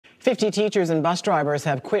50 teachers and bus drivers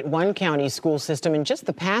have quit one county school system in just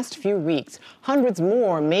the past few weeks. Hundreds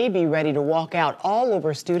more may be ready to walk out, all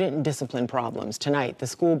over student and discipline problems. Tonight, the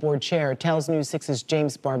school board chair tells News 6's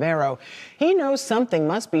James Barbero he knows something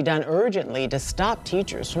must be done urgently to stop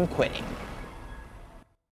teachers from quitting.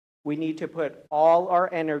 We need to put all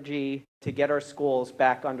our energy to get our schools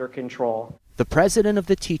back under control. The president of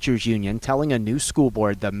the teachers union telling a new school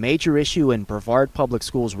board the major issue in Brevard public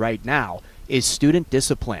schools right now is student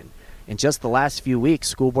discipline. In just the last few weeks,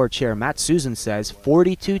 school board chair Susin says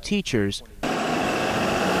 42 teachers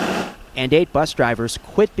and 8 bus drivers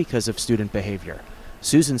quit because of student behavior.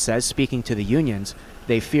 Susin says, speaking to the unions,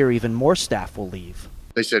 they fear even more staff will leave.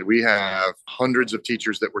 They said we have hundreds of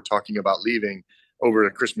teachers that we're talking about leaving over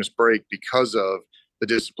a Christmas break because of the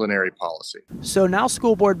disciplinary policy. So now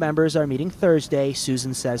school board members are meeting Thursday,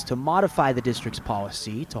 Susin says, to modify the district's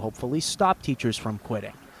policy to hopefully stop teachers from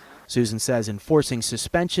quitting. Susin says enforcing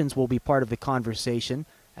suspensions will be part of the conversation,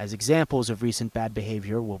 as examples of recent bad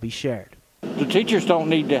behavior will be shared. The teachers don't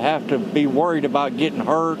need to have to be worried about getting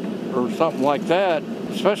hurt or something like that,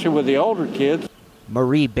 especially with the older kids.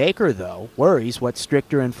 Marie Baker, though, worries what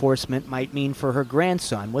stricter enforcement might mean for her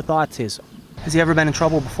grandson with autism. Has he ever been in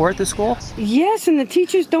trouble before at this school? Yes, and the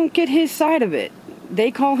teachers don't get his side of it.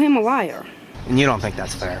 They call him a liar. And you don't think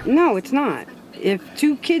that's fair? No, it's not. If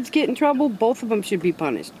 2 kids get in trouble, both of them should be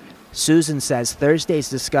punished. Susin says Thursday's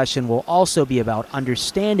discussion will also be about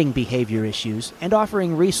understanding behavior issues and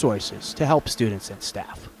offering resources to help students and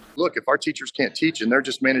staff. Look, if our teachers can't teach and they're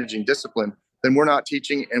just managing discipline, then we're not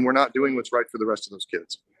teaching and we're not doing what's right for the rest of those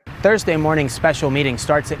kids. Thursday morning's special meeting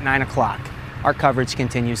starts at 9 o'clock. Our coverage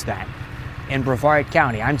continues then. In Brevard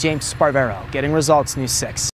County, I'm James Barbero, getting results, News 6.